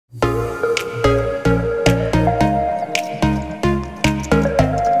Well,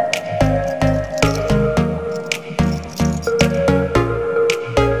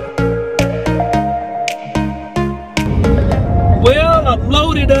 I'm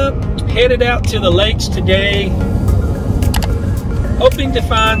loaded up, headed out to the lakes today, hoping to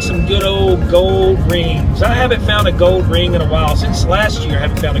find some good old gold rings. I haven't found a gold ring in a while. Since last year I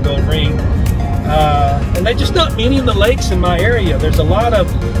haven't found a gold ring. And there's just not many in the lakes in my area. There's a lot of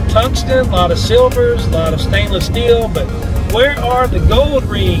tungsten, a lot of silvers, a lot of stainless steel, but where are the gold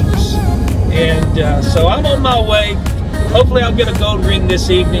rings? And so I'm on my way. Hopefully I'll get a gold ring this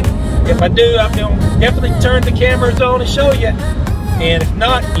evening. If I do, I'm going to definitely turn the cameras on and show you. And if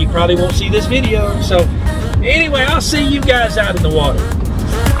not, you probably won't see this video. So anyway, I'll see you guys out in the water.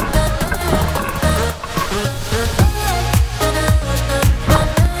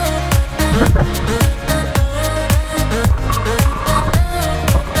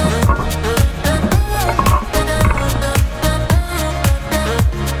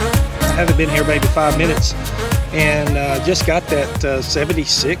 I haven't been here maybe 5 minutes, and just got that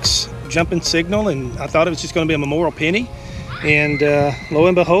 76 jumping signal, and I thought it was just going to be a memorial penny, and lo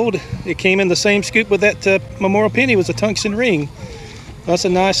and behold, it came in the same scoop with that memorial penny. It was a tungsten ring. That's a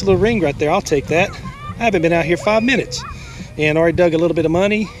nice little ring right there. I'll take that. I haven't been out here 5 minutes and already dug a little bit of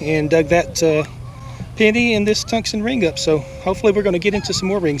money and dug that penny and this tungsten ring up, so hopefully we're going to get into some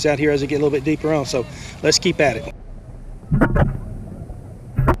more rings out here as we get a little bit deeper on, so let's keep at it.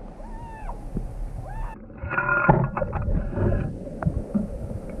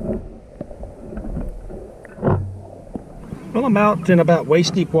 Well, I'm out in about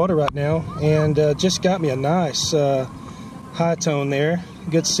waist deep water right now, and just got me a nice high tone there,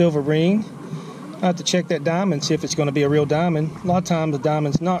 good silver ring. I have to check that diamond, see if it's going to be a real diamond. A lot of times the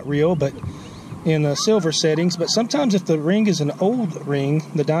diamond's not real, but in silver settings. But sometimes if the ring is an old ring,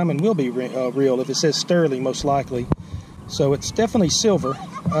 the diamond will be real. If it says sterling, most likely. So it's definitely silver.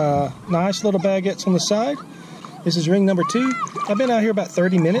 Nice little baguettes on the side. This is ring number 2. I've been out here about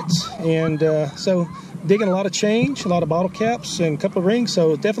 30 minutes, and so digging a lot of change, a lot of bottle caps, and a couple of rings.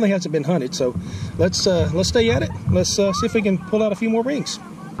 So it definitely hasn't been hunted. So let's stay at it. Let's see if we can pull out a few more rings.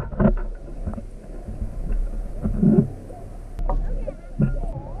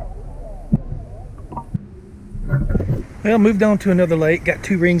 Well, moved on to another lake, got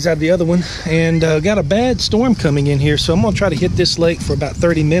 2 rings out of the other one, and got a bad storm coming in here, so I'm going to try to hit this lake for about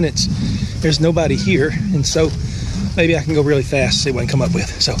 30 minutes. There's nobody here, and so maybe I can go really fast, see what I can come up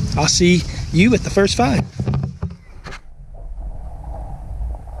with. So I'll see you at the first find.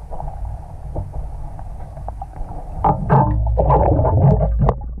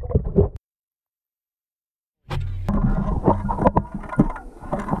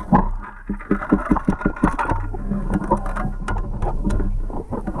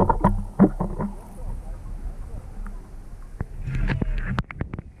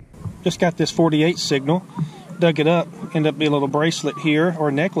 Just got this 48 signal, dug it up, ended up being a little bracelet here,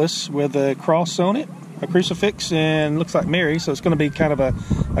 or necklace with a cross on it, a crucifix, and looks like Mary, so it's going to be kind of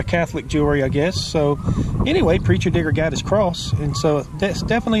a Catholic jewelry, I guess. So anyway, Preacher Digger got his cross, and so that's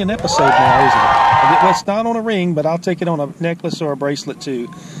definitely an episode now, isn't it? It's not on a ring, but I'll take it on a necklace or a bracelet too.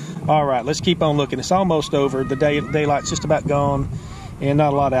 All right, let's keep on looking. It's almost over. The daylight's just about gone, and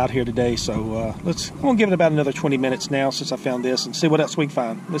not a lot out here today, so I'm gonna give it about another 20 minutes now since I found this, and see what else we can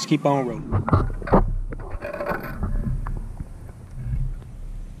find. Let's keep on rolling.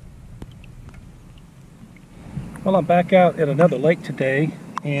 Well, I'm back out at another lake today,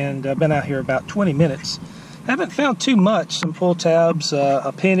 and I've been out here about 20 minutes. Haven't found too much, some pull tabs,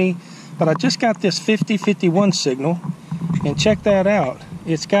 a penny, but I just got this 50-51 signal, and check that out.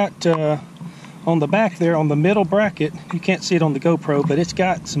 It's got on the back there, on the middle bracket, you can't see it on the GoPro, but it's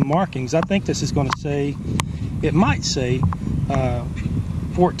got some markings. I think this is going to say, it might say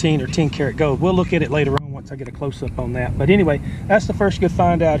 14 or 10 karat gold. We'll look at it later on once I get a close-up on that. But anyway, that's the first good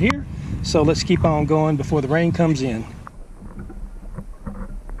find out here. So let's keep on going before the rain comes in.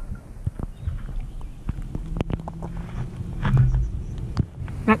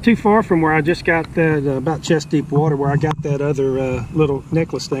 Not too far from where I just got that, about chest deep water, where I got that other little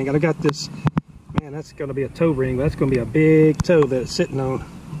necklace thing. And I got this, man, that's going to be a toe ring. That's going to be a big toe that it's sitting on.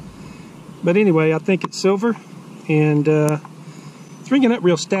 But anyway, I think it's silver, and it's ringing up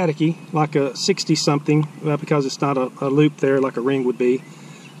real staticky, like a 60-something, because it's not a loop there like a ring would be.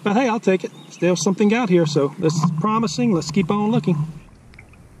 But hey, I'll take it. Still something out here, so this is promising. Let's keep on looking.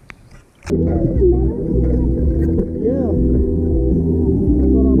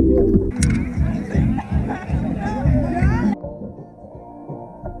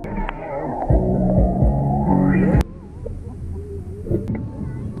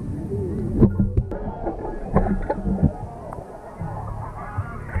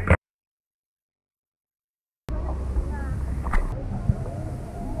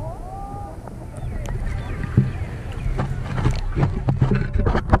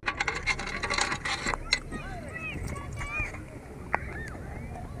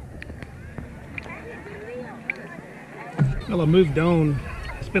 Well, I moved on.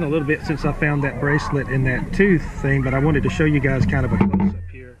 It's been a little bit since I found that bracelet and that tooth thing, but I wanted to show you guys kind of a close-up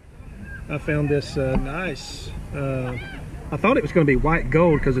here. I found this nice, I thought it was going to be white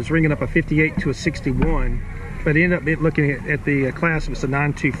gold because it's ringing up a 58 to a 61, but it ended up looking at the clasp, it's a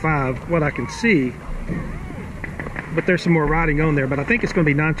 925, what I can see. But there's some more writing on there, but I think it's going to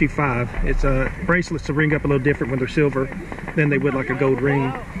be 925. It's bracelets to ring up a little different when they're silver than they would like a gold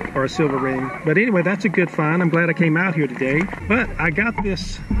ring or a silver ring. But anyway, that's a good find. I'm glad I came out here today. But I got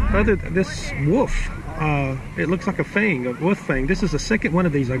this wolf. It looks like a fang, a wolf fang. This is the second one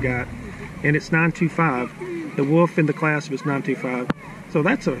of these I got, and it's 925. The wolf in the clasp is 925. So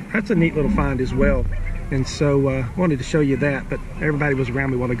that's a neat little find as well. And so wanted to show you that, but everybody was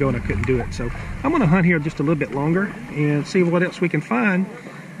around me while ago and I couldn't do it. So I'm going to hunt here just a little bit longer and see what else we can find.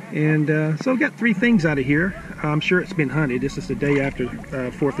 And so I've got 3 things out of here. I'm sure it's been hunted. This is the day after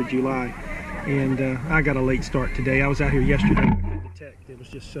 4th of July. And I got a late start today. I was out here yesterday. I couldn't detect. It was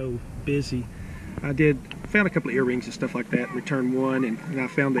just so busy. I found a couple of earrings and stuff like that, returned one, and I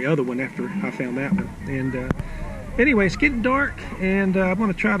found the other one after I found that one. And anyway, it's getting dark, and I'm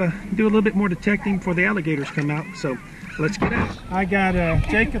going to try to do a little bit more detecting before the alligators come out, so let's get out. I got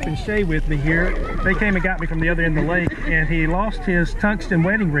Jacob and Shay with me here. They came and got me from the other end of the lake, and he lost his tungsten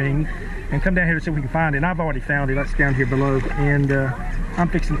wedding ring and come down here to see if we can find it. And I've already found it. That's down here below, and I'm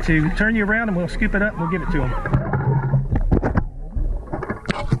fixing to turn you around, and we'll scoop it up, and we'll give it to him.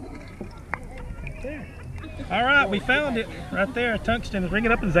 All right, we found it right there. Tungsten is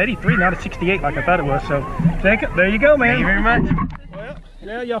ringing up as 83, not a 68 like I thought it was. So, Jacob, there you go, man. Thank you very much. Well,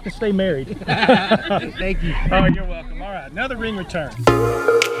 now y'all can stay married. Thank you. Oh, you're welcome. All right, another ring return.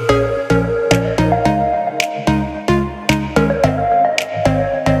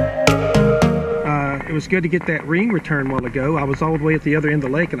 It was good to get that ring return a while ago. I was all the way at the other end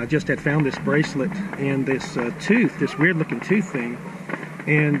of the lake, and I just had found this bracelet and this tooth, this weird-looking tooth thing.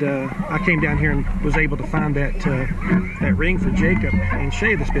 And I came down here and was able to find that ring for Jacob and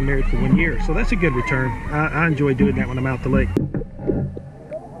Shay that's been married for 1 year. So that's a good return. I enjoy doing that when I'm out the lake.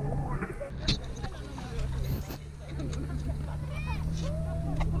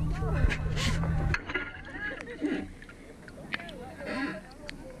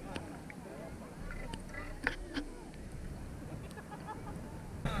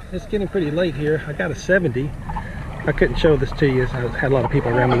 It's getting pretty late here. I got a 70. I couldn't show this to you. I had a lot of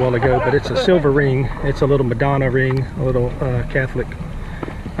people around me a while ago, but it's a silver ring. It's a little Madonna ring, a little Catholic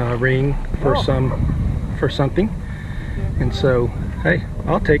ring for something. And so, hey,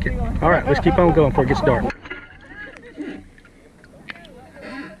 I'll take it. All right, let's keep on going before it gets dark.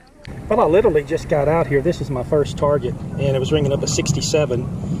 Well, I literally just got out here. This is my first target, and it was ringing up a 67,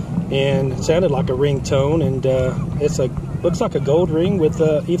 and it sounded like a ringtone, and looks like a gold ring with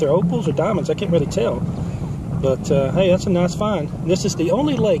either opals or diamonds. I can't really tell. But hey, that's a nice find. This is the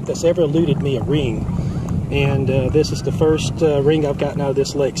only lake that's ever eluded me a ring, and this is the first ring I've gotten out of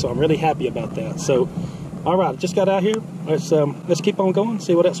this lake, so I'm really happy about that. So, all right, just got out here. Let's keep on going,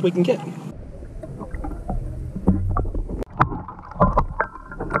 see what else we can get.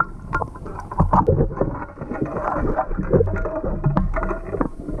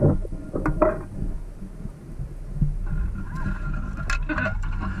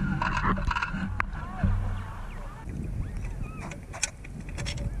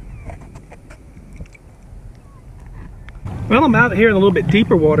 Well, I'm out here in a little bit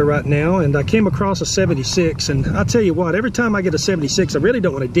deeper water right now, and I came across a 76, and I'll tell you what, every time I get a 76, I really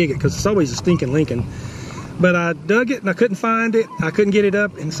don't want to dig it because it's always a stinking Lincoln. But I dug it and I couldn't find it. I couldn't get it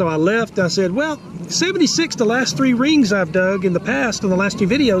up, and so I left. I said, well, 76, the last 3 rings I've dug in the past, in the last 2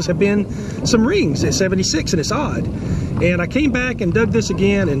 videos, have been some rings at 76, and it's odd. And I came back and dug this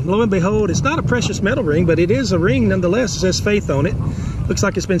again, and lo and behold, it's not a precious metal ring, but it is a ring nonetheless. It says Faith on it. Looks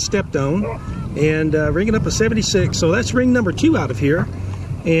like it's been stepped on. And ringing up a 76, so that's ring number 2 out of here.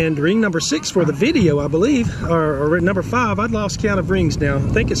 And ring number 6 for the video, I believe, or number 5. I'd lost count of rings now. I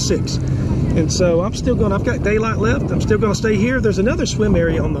think it's 6. And so I'm still going, I've got daylight left. I'm still going to stay here. There's another swim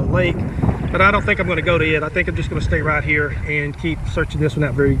area on the lake, but I don't think I'm going to go to it. I think I'm just going to stay right here and keep searching this one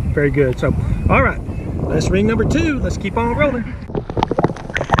out very, very good. So, all right, that's ring number 2. Let's keep on rolling.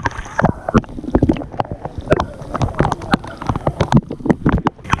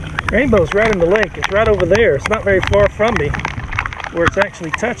 Rainbow's right in the lake. It's right over there. It's not very far from me where it's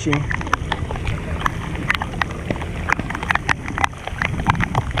actually touching.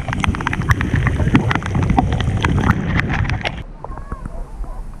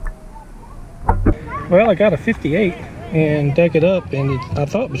 Well, I got a 58 and dug it up, and I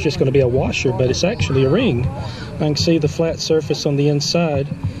thought it was just going to be a washer, but it's actually a ring. I can see the flat surface on the inside.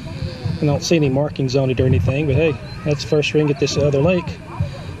 I don't see any markings on it or anything, but hey, that's the first ring at this other lake.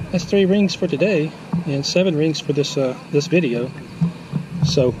 That's 3 rings for today and 7 rings for this this video.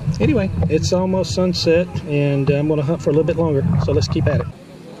 So anyway, it's almost sunset and I'm gonna hunt for a little bit longer, so let's keep at it.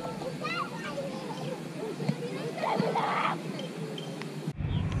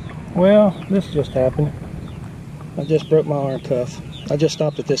 Well, this just happened. I just broke my arm cuff. I just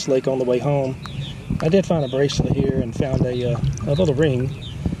stopped at this lake on the way home. I did find a bracelet here and found a little ring.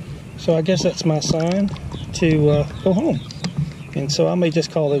 So I guess that's my sign to go home. And so I may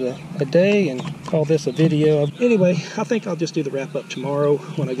just call it a day and call this a video. Anyway, I think I'll just do the wrap up tomorrow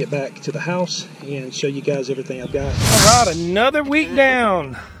when I get back to the house and show you guys everything I've got. All right, another week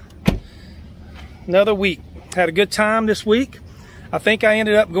down. Another week. Had a good time this week. I think I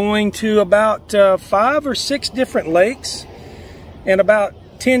ended up going to about 5 or 6 different lakes and about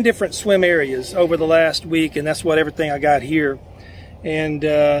 10 different swim areas over the last week, and that's what everything I got here. And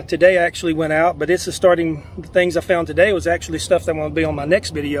today I actually went out, but it's the things I found today was actually stuff that I want to be on my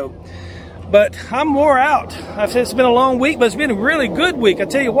next video. But I'm wore out. It's been a long week, but it's been a really good week. I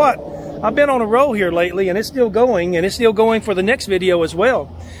tell you what, I've been on a roll here lately, and it's still going, for the next video as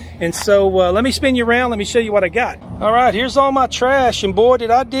well. And so let me spin you around, let me show you what I got. All right, here's all my trash, and boy, did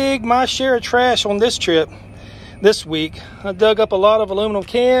I dig my share of trash on this trip this week. I dug up a lot of aluminum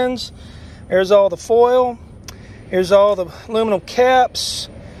cans. There's all the foil. Here's all the aluminum caps,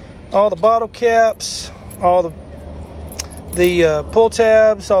 all the bottle caps, all the pull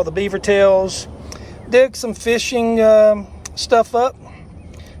tabs, all the beaver tails. Dig some fishing stuff up,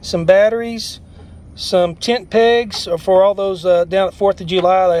 some batteries, some tent pegs for all those down at 4th of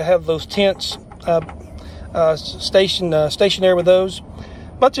July. They have those tents stationed there with those.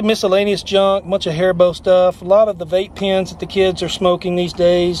 Bunch of miscellaneous junk, bunch of hair bow stuff, a lot of the vape pens that the kids are smoking these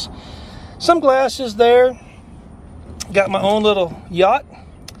days. Some glasses there. Got my own little yacht,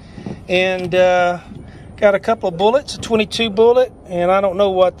 and got a couple of bullets, a 22 bullet, and I don't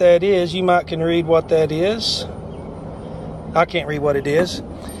know what that is. You might can read what that is. I can't read what it is.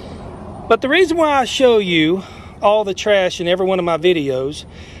 But the reason why I show you all the trash in every one of my videos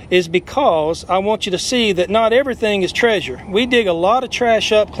is because I want you to see that not everything is treasure. We dig a lot of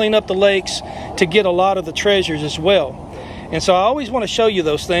trash up, clean up the lakes to get a lot of the treasures as well. And so I always want to show you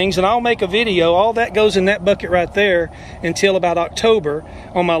those things, and I'll make a video. All that goes in that bucket right there until about October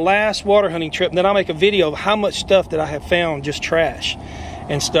on my last water hunting trip. And then I'll make a video of how much stuff that I have found, just trash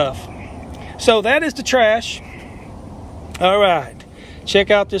and stuff. So that is the trash. All right, check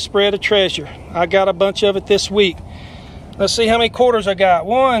out this spread of treasure. I got a bunch of it this week. Let's see how many quarters I got.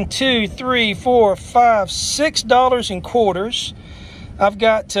 1, 2, 3, 4, 5, $6 in quarters. I've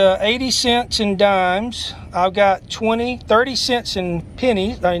got 80 cents in dimes. I've got 30 cents in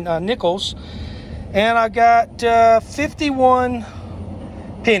pennies, nickels. And I got 51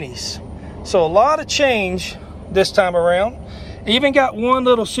 pennies. So a lot of change this time around. Even got one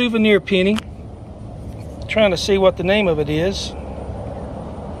little souvenir penny. Trying to see what the name of it is.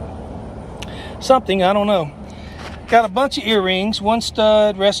 Something, I don't know. Got a bunch of earrings, 1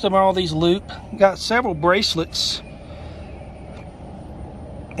 stud, rest of them are all these loop. Got several bracelets.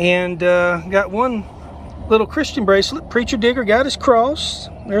 And got one little Christian bracelet. Preacher Digger got his cross.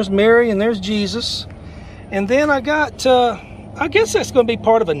 There's Mary and there's Jesus. And then I got, I guess that's going to be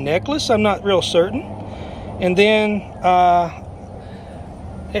part of a necklace. I'm not real certain. And then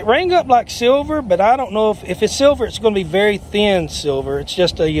it rang up like silver, but I don't know if it's silver, it's going to be very thin silver. It's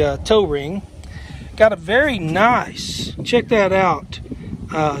just a toe ring. Got a very nice, check that out,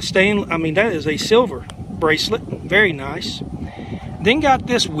 that is a silver bracelet. Very nice. Then got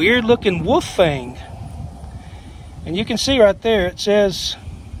this weird looking wolf fang. And you can see right there, it says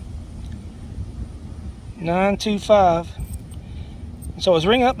 925. So it was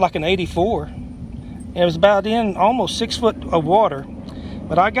ringing up like an 84. It was about in almost 6 foot of water.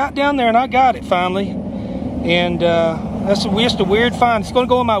 But I got down there and I got it finally. And that's just a weird find. It's going to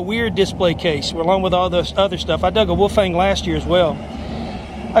go in my weird display case along with all this other stuff. I dug a wolf fang last year as well.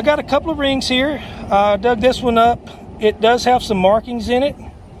 I got a couple of rings here. I dug this one up. It does have some markings in it.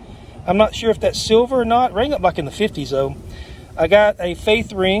 I'm not sure if that's silver or not. Rang up like in the 50s though. I got a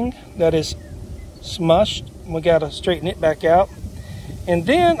faith ring that is smushed. We got to straighten it back out. And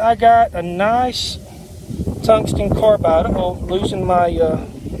then I got a nice tungsten carbide. Oh, losing my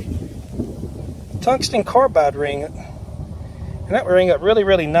tungsten carbide ring. And that ring up really,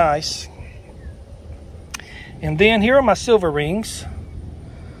 really nice. And then here are my silver rings.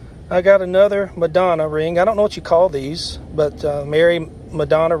 I got another Madonna ring. I don't know what you call these, but Mary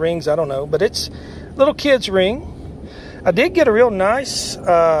Madonna rings, I don't know. But it's a little kid's ring. I did get a real nice,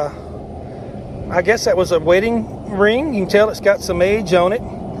 I guess that was a wedding ring. You can tell it's got some age on it.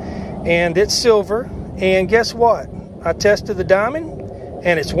 and it's silver. And guess what? I tested the diamond,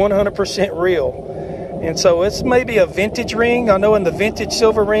 and it's 100% real. And so it's maybe a vintage ring. I know in the vintage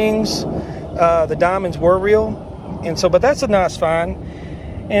silver rings, the diamonds were real. And so, but that's a nice find.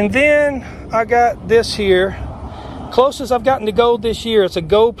 And then I got this here. Closest I've gotten to gold this year. It's a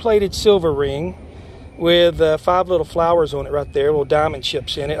gold-plated silver ring with 5 little flowers on it right there, little diamond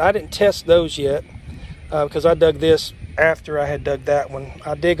chips in it. I didn't test those yet because I dug this after I had dug that one.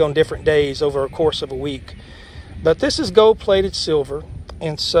 I dig on different days over a course of a week. But this is gold-plated silver,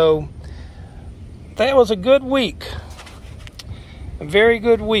 and so that was a good week. A very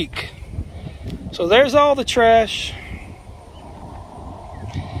good week. So there's all the trash,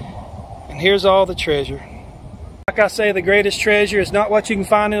 and here's all the treasure. Like I say, the greatest treasure is not what you can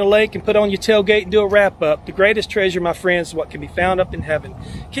find in a lake and put on your tailgate and do a wrap up. The greatest treasure, my friends, is what can be found up in heaven.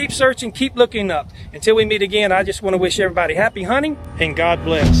 Keep searching, keep looking up. Until we meet again, I just want to wish everybody happy hunting and God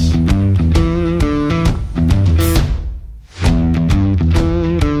bless.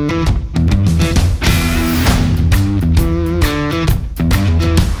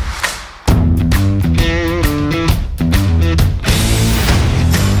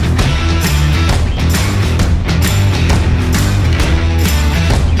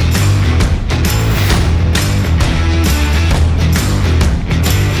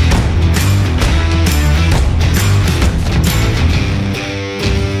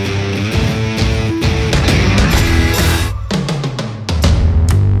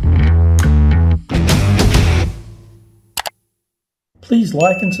 Please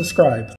like and subscribe.